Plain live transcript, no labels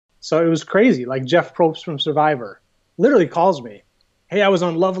So it was crazy. Like Jeff Probst from Survivor literally calls me. Hey, I was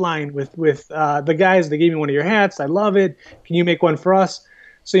on Love Line with the guys. They gave me one of your hats. I love it. Can you make one for us?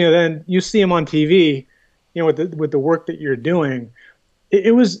 So then you see him on TV, with the work that you're doing.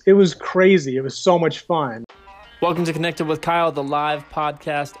 It was crazy. It was so much fun. Welcome to Connected with Kyle, the live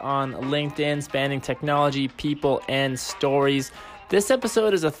podcast on LinkedIn, spanning technology, people, and stories. This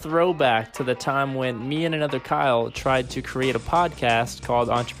episode is a throwback to the time when me and another Kyle tried to create a podcast called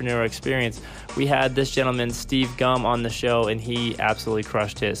Entrepreneur Experience. We had this gentleman, Steve Gumm, on the show, and he absolutely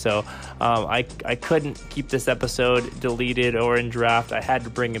crushed it. So I couldn't keep this episode deleted or in draft. I had to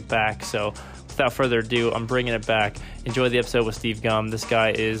bring it back. So without further ado, I'm bringing it back. Enjoy the episode with Steve Gumm. This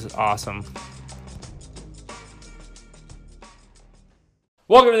guy is awesome.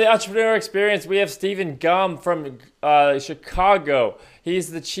 Welcome to the Entrepreneur Experience. We have Steven Gumm from Chicago. He's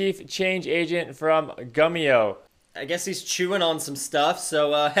the Chief Change Agent from Gummio. I guess he's chewing on some stuff.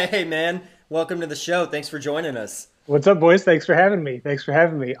 So, hey, man, welcome to the show. Thanks for joining us. What's up, boys? Thanks for having me.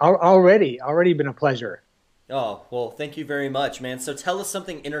 Already been a pleasure. Oh, well, thank you very much, man. So tell us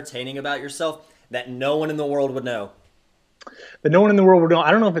something entertaining about yourself that no one in the world would know. That no one in the world would know. I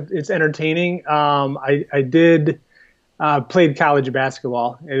don't know if it's entertaining. I did... played college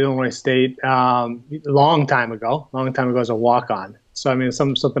basketball at Illinois State long time ago as a walk-on. So I mean, it's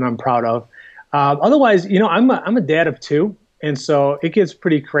something I'm proud of. Otherwise, I'm a dad of two, and so it gets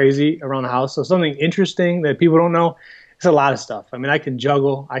pretty crazy around the house. So something interesting that people don't know is a lot of stuff. I mean, I can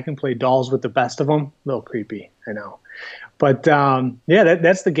juggle, I can play dolls with the best of them. A little creepy, I know, but yeah,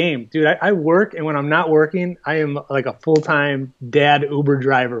 that's the game, dude. I work, and when I'm not working, I am like a full-time dad Uber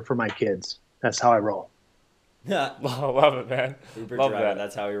driver for my kids. That's how I roll. Yeah, love it, man. Uber love driver, that.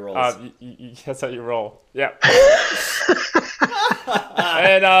 that's how he rolls. That's how you roll. Yeah.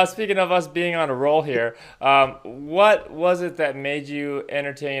 And speaking of us being on a roll here, what was it that made you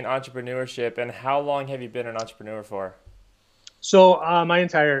entertain entrepreneurship, and how long have you been an entrepreneur for? So my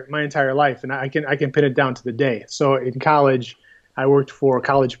entire life, and I can pin it down to the day. So in college, I worked for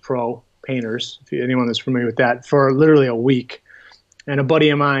College Pro Painters, if anyone is familiar with that, for literally a week. And a buddy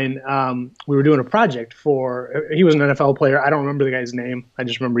of mine, we were doing a project he was an NFL player. I don't remember the guy's name. I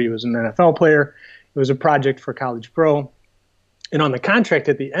just remember he was an NFL player. It was a project for College Pro. And on the contract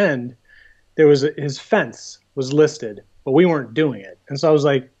at the end, his fence was listed, but we weren't doing it. And so I was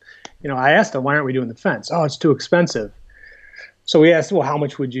like, I asked him, why aren't we doing the fence? Oh, it's too expensive. So we asked, well, how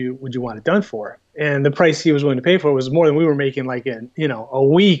much would you want it done for? And the price he was willing to pay for was more than we were making like in, a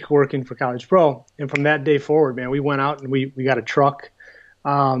week working for College Pro. And from that day forward, man, we went out and we got a truck,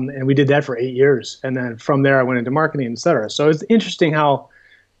 and we did that for 8 years. And then from there, I went into marketing, et cetera. So it's interesting how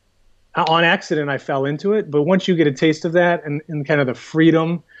on accident I fell into it. But once you get a taste of that and kind of the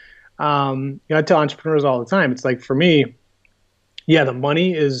freedom, I tell entrepreneurs all the time, it's like for me, yeah, the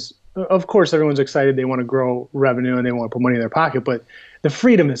money is, of course, everyone's excited. They want to grow revenue and they want to put money in their pocket. But the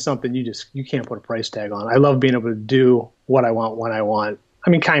freedom is something you can't put a price tag on. I love being able to do what I want when I want. I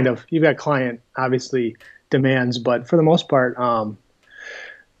mean, kind of. You've got client, obviously, demands. But for the most part,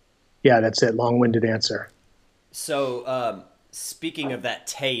 yeah, that's it. Long-winded answer. So speaking of that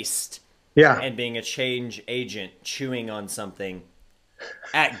taste, yeah, and being a change agent, chewing on something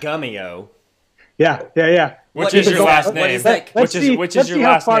at Gummio. Yeah. Which is your last name? Which is your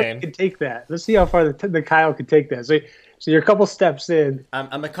last name? Could take that. Let's see how far the Kyle could take that. So you're a couple steps in.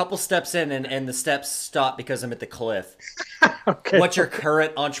 I'm a couple steps in, and the steps stop because I'm at the cliff. Okay. What's your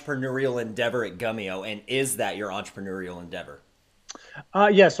current entrepreneurial endeavor at Gummio, and is that your entrepreneurial endeavor?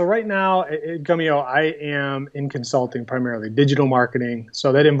 Yeah, so right now at Gummio, I am in consulting primarily, digital marketing.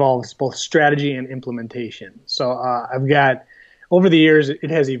 So that involves both strategy and implementation. So I've got, over the years,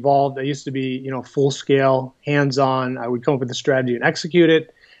 it has evolved. I used to be, full scale, hands-on. I would come up with the strategy and execute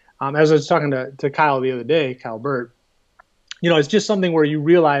it. As I was talking to Kyle the other day, Kyle Burt, it's just something where you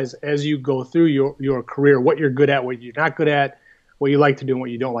realize as you go through your career, what you're good at, what you're not good at, what you like to do and what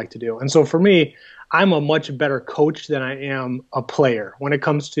you don't like to do. And so for me, I'm a much better coach than I am a player when it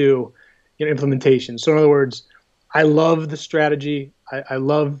comes to implementation. So in other words, I love the strategy. I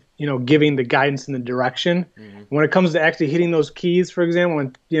love giving the guidance and the direction. Mm-hmm. When it comes to actually hitting those keys, for example,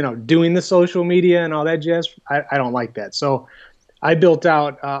 and doing the social media and all that jazz, I don't like that. So I built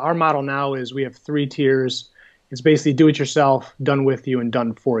out our model now is we have 3 tiers. It's basically do it yourself, done with you, and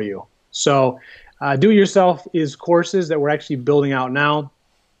done for you. So do it yourself is courses that we're actually building out now.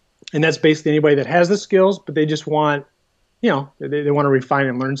 And that's basically anybody that has the skills, but they just want, they want to refine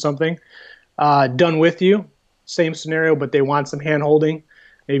and learn something. Done with you, same scenario, but they want some hand holding.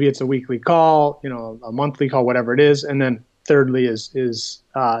 Maybe it's a weekly call, a monthly call, whatever it is. And then thirdly is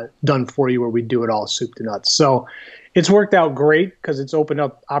done for you, where we do it all soup to nuts. So it's worked out great because it's opened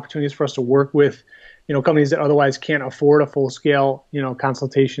up opportunities for us to work with, companies that otherwise can't afford a full scale,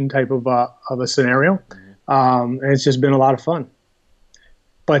 consultation type of a scenario. And it's just been a lot of fun.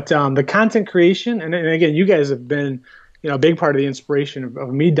 But the content creation, and again, you guys have been, a big part of the inspiration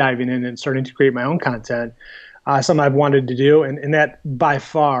of me diving in and starting to create my own content. Something I've wanted to do, and that by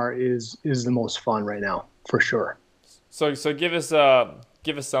far is the most fun right now, for sure. So give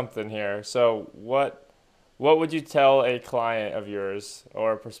us something here. So what would you tell a client of yours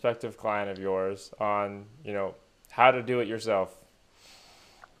or a prospective client of yours on, how to do it yourself?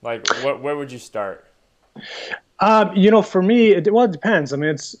 Like where would you start? For me, it depends. I mean,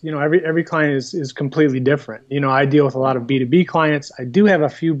 it's, every client is completely different. I deal with a lot of B2B clients. I do have a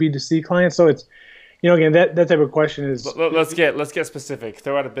few B2C clients. So it's, again, that type of question is. Let's get specific.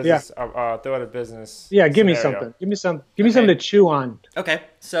 Throw out a business. Yeah. Throw out a business. Yeah. Give scenario. me something. Give me something to chew on. Okay.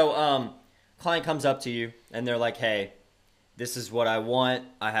 So, client comes up to you and they're like, "Hey, this is what I want.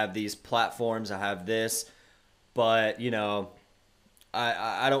 I have these platforms. I have this, but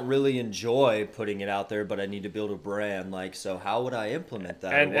I don't really enjoy putting it out there, but I need to build a brand. Like, so how would I implement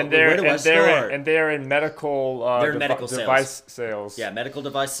that? Where do I start?" And they're in medical, device sales. Yeah, medical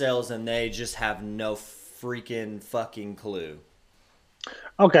device sales, and they just have no freaking fucking clue.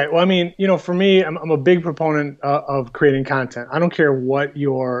 Okay, well, I mean, for me, I'm a big proponent of creating content. I don't care what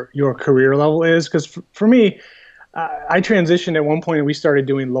your career level is, because for me, I transitioned at one point and we started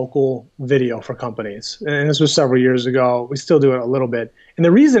doing local video for companies. And this was several years ago. We still do it a little bit. And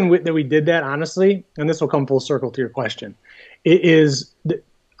the reason that we did that, honestly, and this will come full circle to your question, is that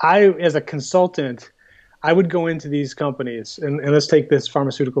as a consultant, I would go into these companies, and let's take this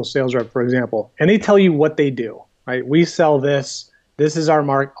pharmaceutical sales rep, for example, and they tell you what they do, right? We sell this. This is our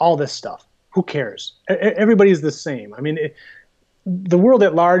mark, all this stuff. Who cares? Everybody's the same. I mean, the world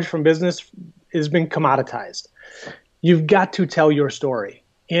at large from business has been commoditized. You've got to tell your story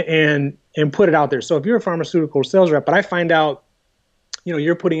and put it out there. So if you're a pharmaceutical sales rep, but I find out,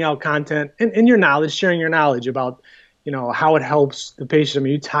 you're putting out content and your knowledge, sharing your knowledge about, how it helps the patient. I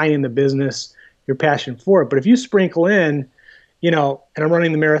mean, you tie in the business, your passion for it. But if you sprinkle in, and I'm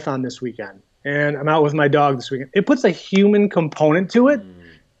running the marathon this weekend and I'm out with my dog this weekend, it puts a human component to it.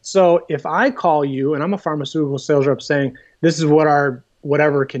 So if I call you and I'm a pharmaceutical sales rep saying, this is what our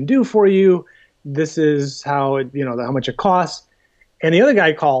whatever can do for you, this is how it, how much it costs. And the other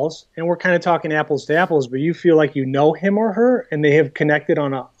guy calls and we're kind of talking apples to apples, but you feel like you know him or her and they have connected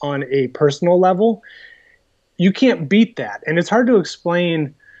on a personal level. You can't beat that. And it's hard to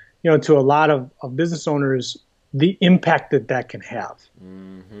explain, to a lot of business owners, the impact that can have.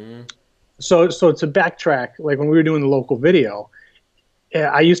 Mm-hmm. So to backtrack, like when we were doing the local video,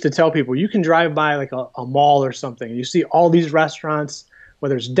 I used to tell people, you can drive by like a mall or something. And you see all these restaurants,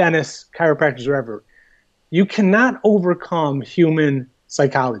 whether it's dentists, chiropractors, whatever, you cannot overcome human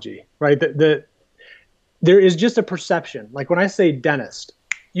psychology, right? There is just a perception. Like when I say dentist,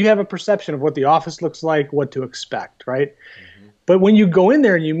 you have a perception of what the office looks like, what to expect, right? Mm-hmm. But when you go in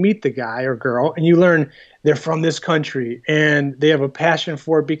there and you meet the guy or girl and you learn they're from this country and they have a passion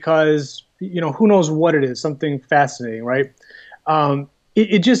for it because, who knows what it is, something fascinating, right?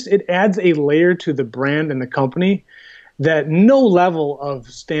 It adds a layer to the brand and the company that no level of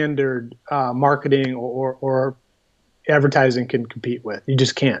standard marketing or advertising can compete with. You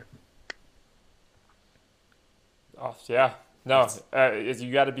just can't. Oh, yeah. No,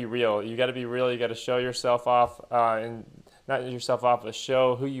 you got to be real. You got to be real. You got to show yourself off, and not yourself off, but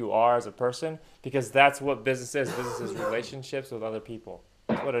show who you are as a person, because that's what business is. Business is relationships with other people.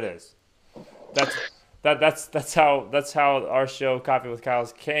 That's what it is. That's how our show Coffee with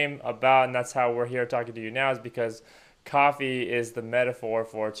Kyle's came about, and that's how we're here talking to you now, is because coffee is the metaphor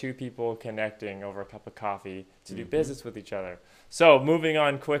for two people connecting over a cup of coffee to do business with each other. So moving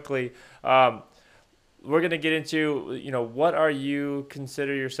on quickly, we're going to get into, what are you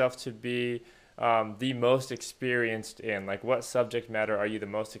consider yourself to be the most experienced in? Like, what subject matter are you the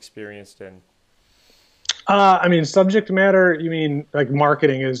most experienced in? I mean, subject matter, you mean like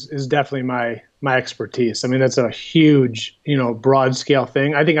marketing is definitely my expertise. I mean, that's a huge, broad scale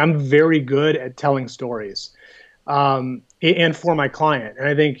thing. I think I'm very good at telling stories. And for my client. And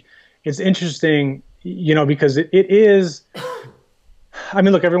I think it's interesting, because it is, I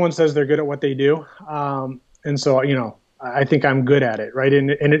mean, look, everyone says they're good at what they do. And so, I think I'm good at it, right?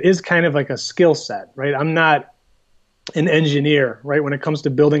 And it is kind of like a skill set, right? I'm not an engineer, right? When it comes to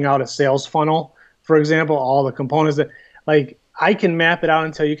building out a sales funnel, for example, all the components that, like, I can map it out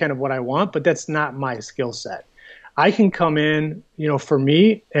and tell you kind of what I want, but that's not my skill set. I can come in, for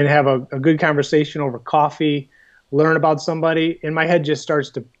me and have a good conversation over coffee, learn about somebody, and my head just starts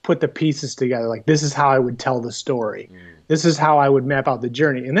to put the pieces together. Like, this is how I would tell the story. This is how I would map out the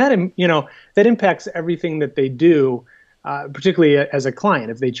journey. And that, that impacts everything that they do, particularly as a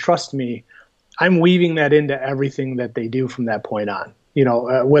client. If they trust me, I'm weaving that into everything that they do from that point on.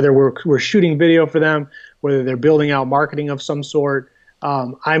 Whether we're shooting video for them, whether they're building out marketing of some sort,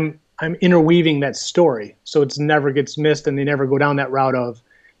 I'm interweaving that story so it's never gets missed, and they never go down that route of,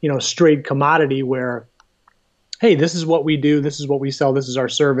 straight commodity where, hey, this is what we do, this is what we sell, this is our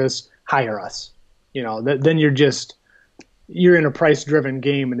service, hire us. Then you're in a price-driven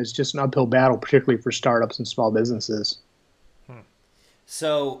game, and it's just an uphill battle, particularly for startups and small businesses.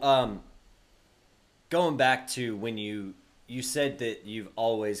 So, going back to when you said that you've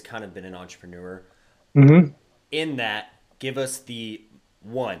always kind of been an entrepreneur. Mm-hmm. In that, give us the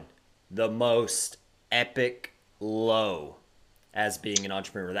most epic low as being an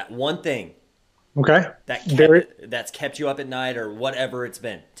entrepreneur. That one thing. Okay. That's kept you up at night, or whatever it's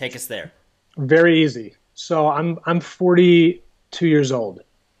been. Take us there. Very easy. So I'm 42 years old.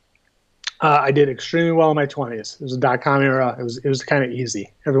 I did extremely well in my 20s. It was a .com era. It was kind of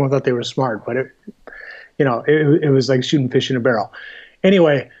easy. Everyone thought they were smart, but it was like shooting fish in a barrel.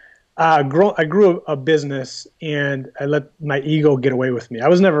 Anyway, I grew a business, and I let my ego get away with me. I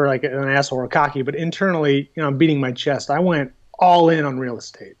was never like an asshole or cocky, but internally, I'm beating my chest. I went all in on real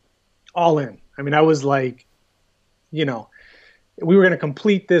estate, all in. I mean, I was like, we were going to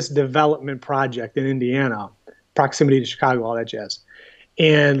complete this development project in Indiana, proximity to Chicago, all that jazz.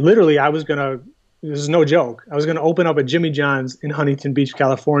 And literally, this is no joke, I was going to open up a Jimmy John's in Huntington Beach,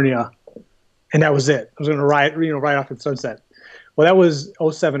 California, and that was it. I was going to ride off at sunset. Well, that was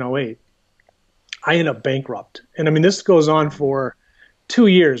 07, 08. I ended up bankrupt. And I mean, this goes on for 2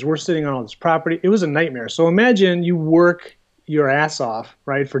 years. We're sitting on all this property. It was a nightmare. So imagine you work your ass off,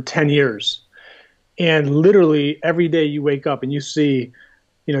 right, for 10 years. And literally every day you wake up and you see,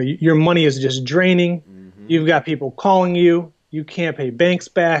 your money is just draining. Mm-hmm. You've got people calling you. You can't pay banks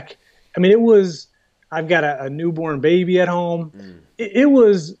back. I mean, I've got a newborn baby at home. It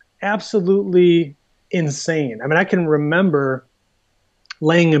was absolutely insane. I mean, I can remember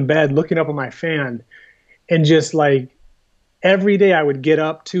laying in bed, looking up at my fan, and just like every day I would get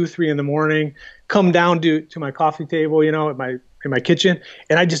up 2, 3 in the morning, come down to my coffee table, in my kitchen,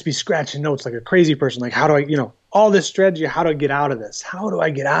 and I'd just be scratching notes like a crazy person. Like, how do I, all this strategy, how do I get out of this? How do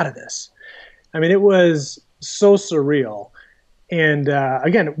I get out of this? I mean, it was so surreal. And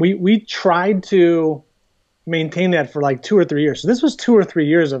again, we tried to maintain that for like 2 or 3 years. So this was 2 or 3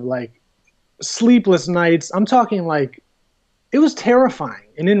 years of like sleepless nights. I'm talking like, it was terrifying.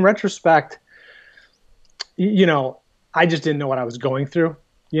 And in retrospect, I just didn't know what I was going through,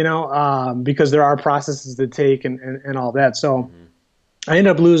 because there are processes to take and all that. So I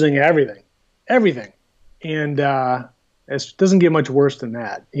ended up losing everything. And it doesn't get much worse than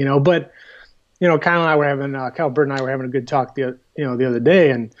that, but, Kyle Bird and I were having a good talk the other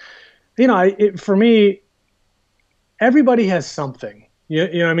day. And, for me, everybody has something, you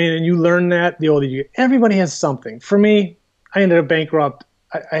know what I mean? And you learn that the older you get. Everybody has something. For me, I ended up bankrupt.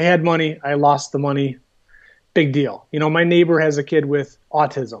 I had money. I lost the money. Big deal. My neighbor has a kid with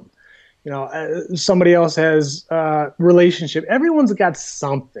autism. Somebody else has a relationship. Everyone's got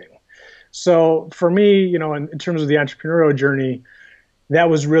something. So for me, in terms of the entrepreneurial journey, that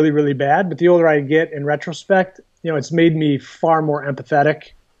was really, really bad. But the older I get, in retrospect, it's made me far more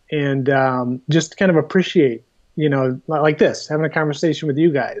empathetic and just kind of appreciate, like this, having a conversation with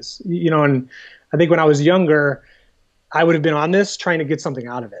you guys. And I think when I was younger, I would have been on this trying to get something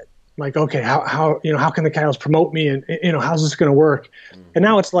out of it. Like, okay, how can the Kyles promote me, and how's this going to work? And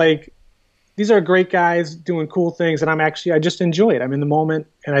now it's like, these are great guys doing cool things, and I just enjoy it. I'm in the moment,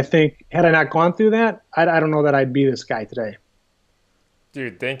 and I think had I not gone through that, I don't know that I'd be this guy today.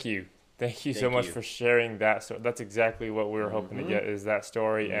 Dude, thank you so much for sharing that. So that's exactly what we were hoping to get, is that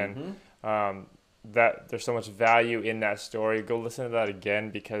story, and that there's so much value in that story. Go listen to that again,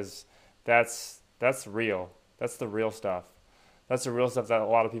 because that's real. That's the real stuff. That's the real stuff that a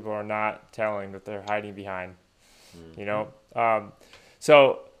lot of people are not telling, that they're hiding behind.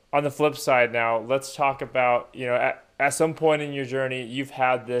 So on the flip side now, let's talk about, at some point in your journey, you've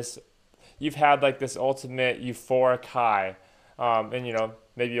had like this ultimate euphoric high. And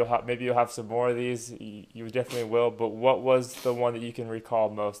maybe you'll have some more of these. You definitely will. But what was the one that you can recall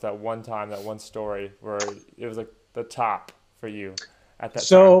most? That one time, that one story where it was like the top for you at that time.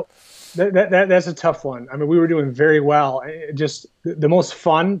 So that's a tough one. I mean, we were doing very well. Just the most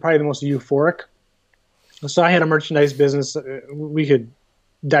fun, probably the most euphoric. So I had a merchandise business. We could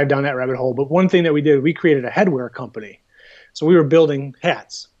dive down that rabbit hole. But one thing that we did, we created a headwear company. So we were building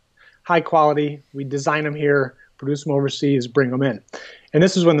hats, high quality. We design them here, produce them overseas, bring them in. And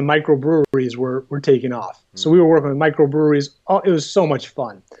this is when the microbreweries were taking off. So we were working with microbreweries. Oh, it was so much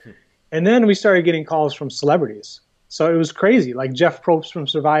fun. And then we started getting calls from celebrities. So it was crazy. Like Jeff Probst from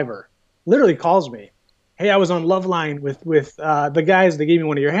Survivor literally calls me. Hey, I was on Loveline with the guys. They gave me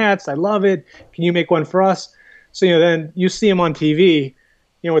one of your hats. I love it. Can you make one for us? So, then you see him on TV,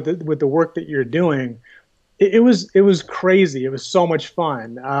 with the work that you're doing. It was crazy. It was so much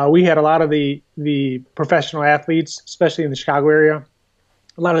fun. We had a lot of the professional athletes, especially in the Chicago area,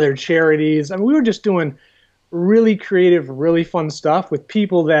 a lot of their charities. I mean, we were just doing really creative, really fun stuff with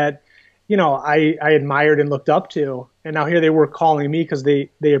people that, I admired and looked up to. And now here they were calling me because they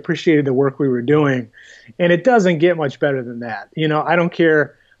appreciated the work we were doing. And it doesn't get much better than that. I don't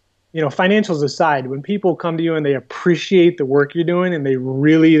care, financials aside, when people come to you and they appreciate the work you're doing and they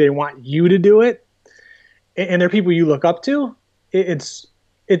want you to do it, and they're people you look up to, it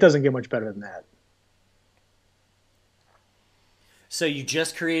doesn't get much better than that. So you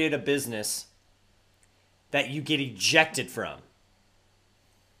just created a business that you get ejected from.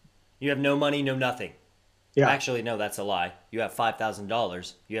 You have no money, no nothing. Yeah. Actually, no, that's a lie. You have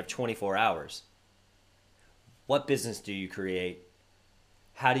 $5,000. You have 24 hours. What business do you create?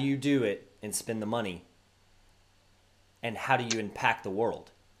 How do you do it and spend the money? And how do you impact the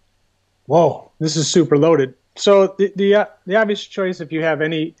world? Whoa, this is super loaded. So the obvious choice, if you have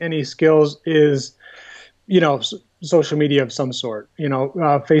any skills, is social media of some sort.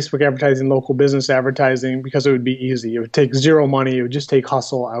 Facebook advertising, local business advertising, because it would be easy. It would take zero money. It would just take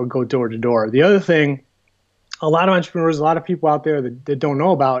hustle. I would go door to door. The other thing, a lot of entrepreneurs, a lot of people out there that don't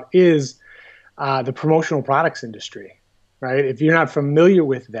know about is the promotional products industry. Right? If you're not familiar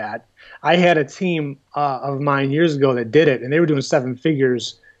with that, I had a team of mine years ago that did it, and they were doing 7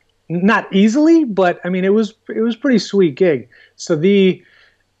 figures. Not easily, but I mean, it was pretty sweet gig. So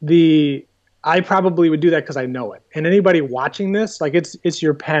I probably would do that because I know it. And anybody watching this, like it's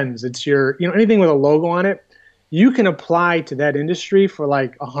your pens, it's your, anything with a logo on it, you can apply to that industry for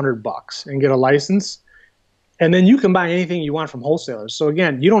like $100 and get a license. And then you can buy anything you want from wholesalers. So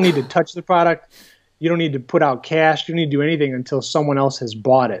again, you don't need to touch the product. You don't need to put out cash. You don't need to do anything until someone else has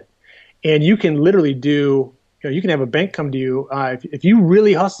bought it. And you can literally do, you can have a bank come to you. If you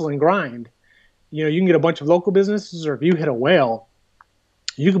really hustle and grind, you can get a bunch of local businesses, or if you hit a whale,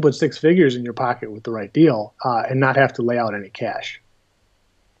 you can put 6 figures in your pocket with the right deal and not have to lay out any cash.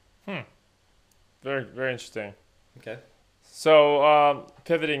 Very, very interesting. Okay. So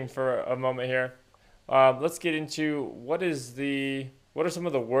pivoting for a moment here, let's get into what are some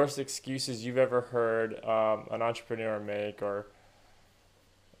of the worst excuses you've ever heard an entrepreneur make or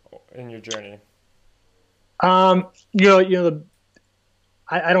in your journey? I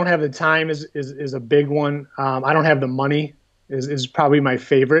don't have the time is a big one. I don't have the money is probably my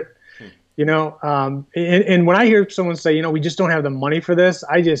favorite. And when I hear someone say, we just don't have the money for this,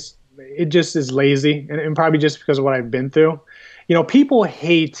 it just is lazy, and probably just because of what I've been through. People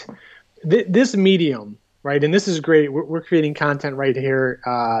hate this medium, right? And this is great. We're creating content right here.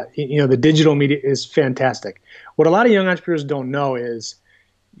 The digital media is fantastic. What a lot of young entrepreneurs don't know is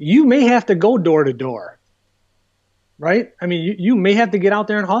you may have to go door to door, right? I mean, you may have to get out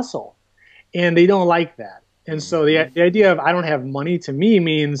there and hustle, and they don't like that. And so the idea of I don't have money to me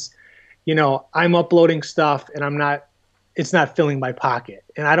means, I'm uploading stuff and it's not filling my pocket.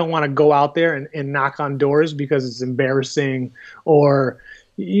 And I don't want to go out there and knock on doors because it's embarrassing, or,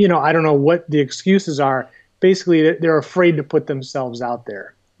 I don't know what the excuses are. Basically, they're afraid to put themselves out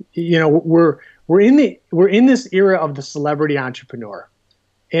there. We're in this era of the celebrity entrepreneur,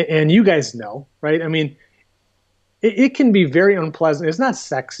 and you guys know, right? I mean, it can be very unpleasant. It's not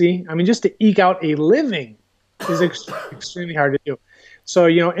sexy. I mean, just to eke out a living is extremely hard to do. So,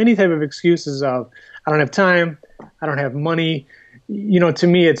 any type of excuses of, I don't have time, I don't have money, to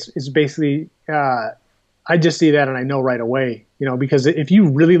me, it's basically, I just see that and I know right away, because if you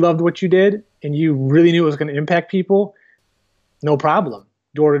really loved what you did and you really knew it was going to impact people, no problem.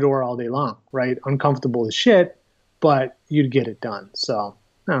 Door to door all day long, right? Uncomfortable as shit, but you'd get it done. So,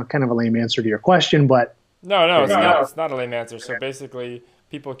 kind of a lame answer to your question, but. No, it's not a lame answer. So basically,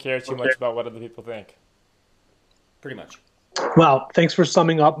 people care too much about what other people think. Pretty much. Well, thanks for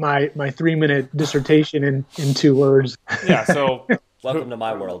summing up my 3-minute dissertation in 2 words. Yeah, so welcome to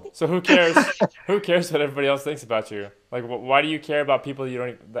my world. So who cares? Who cares what everybody else thinks about you? Like, why do you care about people you don't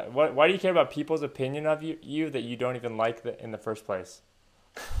even? Why do you care about people's opinion of you that you don't even like in the first place?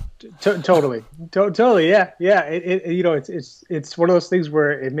 Totally, yeah. It's one of those things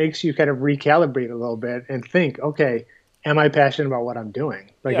where it makes you kind of recalibrate a little bit and think, okay, am I passionate about what I'm doing?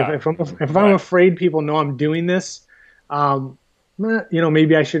 Like, if I'm afraid people know I'm doing this,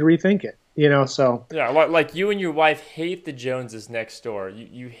 maybe I should rethink it. So Yeah, like you and your wife hate the Joneses next door.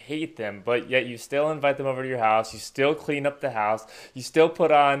 You hate them, but yet you still invite them over to your house. You still clean up the house. You still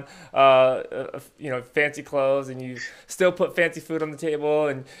put on, fancy clothes, and you still put fancy food on the table,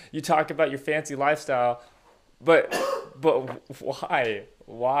 and you talk about your fancy lifestyle. But why?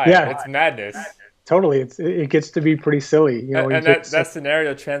 Why? yeah, It's madness. totally. It gets to be pretty silly, when And you take that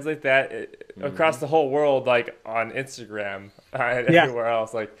scenario, translate that across the whole world, like on Instagram and yeah. everywhere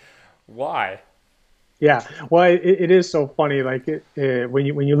else. Like, why? Yeah, well, it is so funny. Like when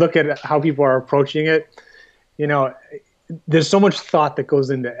you look at how people are approaching it, you know, there's so much thought that goes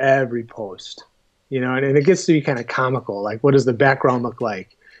into every post, and it gets to be kind of comical. Like, what does the background look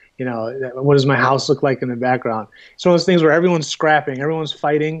like? What does my house look like in the background? It's one of those things where everyone's scrapping, everyone's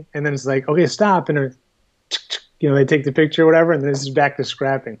fighting, and then it's like, okay, stop, and they take the picture or whatever, and then this is back to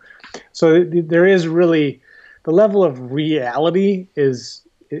scrapping. So there is really the level of reality is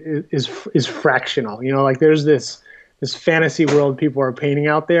fractional. Like there's this fantasy world people are painting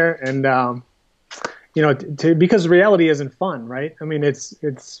out there, and because reality isn't fun, right? I mean,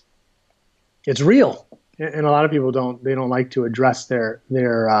 it's real, and a lot of people don't like to address their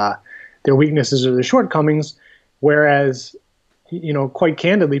weaknesses or their shortcomings, whereas quite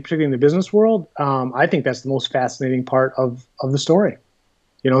candidly, particularly in the business world, I think that's the most fascinating part of the story.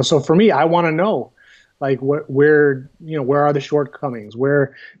 So for me, I want to know, like, where are the shortcomings?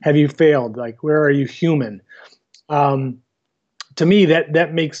 Where have you failed? Like, where are you human? To me,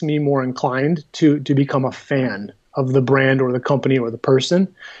 that makes me more inclined to become a fan of the brand or the company or the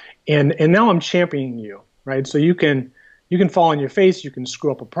person. And now I'm championing you, right? So you can fall on your face, you can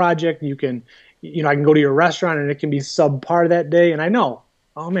screw up a project, I can go to your restaurant and it can be subpar that day. And I know,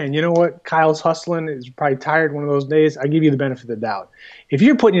 oh man, you know what? Kyle's hustling, is probably tired one of those days. I give you the benefit of the doubt. If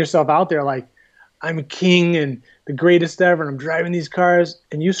you're putting yourself out there like, I'm a king and the greatest ever, and I'm driving these cars,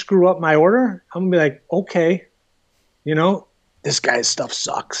 and you screw up my order, I'm gonna be like, okay, this guy's stuff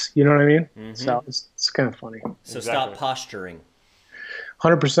sucks. You know what I mean? Mm-hmm. So it's kind of funny. So Stop posturing.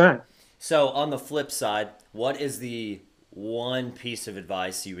 100%. So on the flip side, what is the one piece of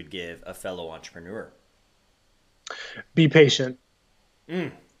advice you would give a fellow entrepreneur? Be patient.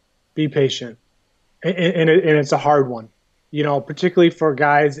 Be patient, and it's a hard one. Particularly for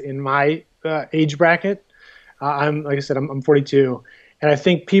guys in my age bracket. Like I said, I'm 42, and I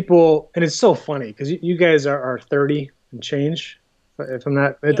think people, and it's so funny because you guys are 30 and change. If I'm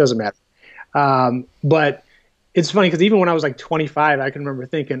not, it doesn't matter. But it's funny because even when I was like 25, I can remember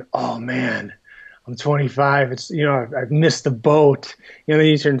thinking, "Oh man, I'm 25. It's I've missed the boat." Then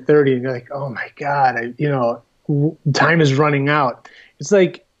you turn 30, and you're like, "Oh my God, time is running out." It's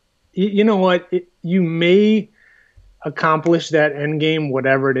like, you know what? You may accomplish that end game,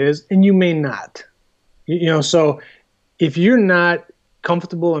 whatever it is, and you may not. So if you're not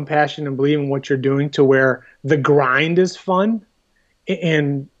comfortable and passionate and believe in what you're doing to where the grind is fun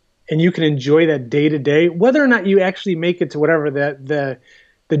and you can enjoy that day to day, whether or not you actually make it to whatever the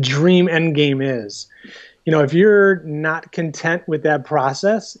dream end game is. If you're not content with that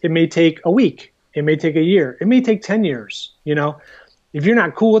process, it may take a week, it may take a year, it may take 10 years. If you're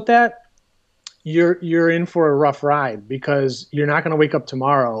not cool with that, you're in for a rough ride, because you're not going to wake up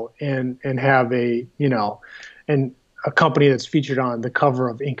tomorrow and have a company that's featured on the cover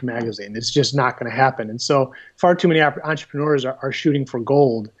of Inc. magazine. It's just not going to happen. And so far too many entrepreneurs are shooting for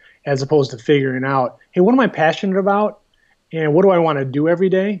gold as opposed to figuring out, hey, what am I passionate about, and what do I want to do every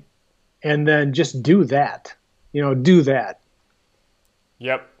day, and then just do that. Do that.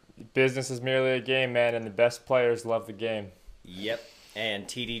 Yep. Business is merely a game, man, and the best players love the game. Yep. And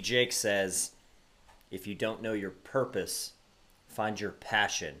TD Jake says, if you don't know your purpose, find your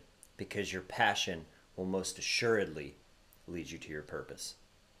passion, because your passion will most assuredly lead you to your purpose.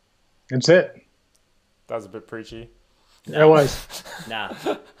 That's it. That was a bit preachy. It was. Nah,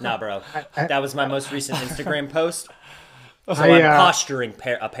 bro. That was my most recent Instagram post. So I'm posturing,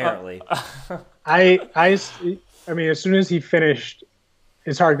 apparently. I mean, as soon as he finished,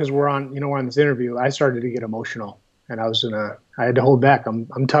 it's hard because we're on this interview. I started to get emotional, and I had to hold back.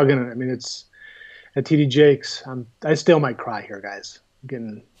 I'm tugging it. I mean, it's at TD Jake's. I still might cry here, guys.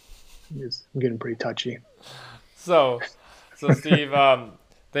 I'm getting pretty touchy. So Steve,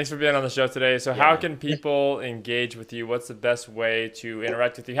 thanks for being on the show today. So how can people engage with you? What's the best way to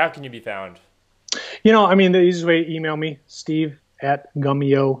interact with you? How can you be found? The easiest way, email me,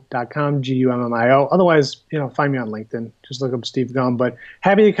 steve@gummio.com, Gummio. Otherwise, find me on LinkedIn. Just look up Steve Gumm. But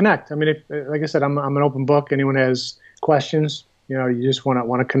happy to connect. I mean, like I said, I'm an open book. Anyone has questions, you just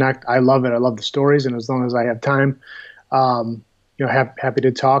want to connect. I love it. I love the stories. And as long as I have time, happy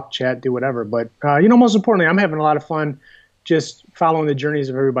to talk, chat, do whatever. But, most importantly, I'm having a lot of fun just following the journeys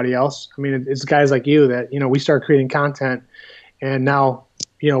of everybody else. I mean, it's guys like you that, we start creating content, and now,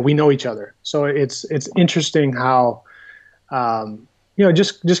 we know each other. So it's interesting how,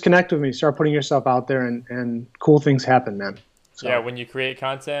 just connect with me, start putting yourself out there, and cool things happen, man. So. Yeah, when you create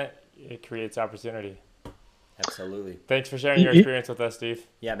content, it creates opportunity. Absolutely. Thanks for sharing your experience with us, Steve.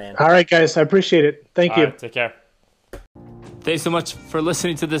 Yeah, man. All right, guys. I appreciate it. Thank you. Right, take care. Thanks so much for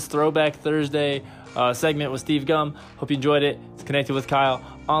listening to this Throwback Thursday segment with Steve Gumm. Hope you enjoyed it. It's Connected with Kyle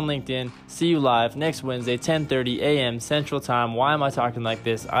on LinkedIn. See you live next Wednesday, 10:30 a.m. Central Time. Why am I talking like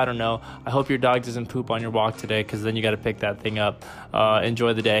this? I don't know. I hope your dog doesn't poop on your walk today, because then you got to pick that thing up.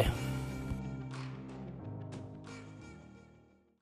 Enjoy the day.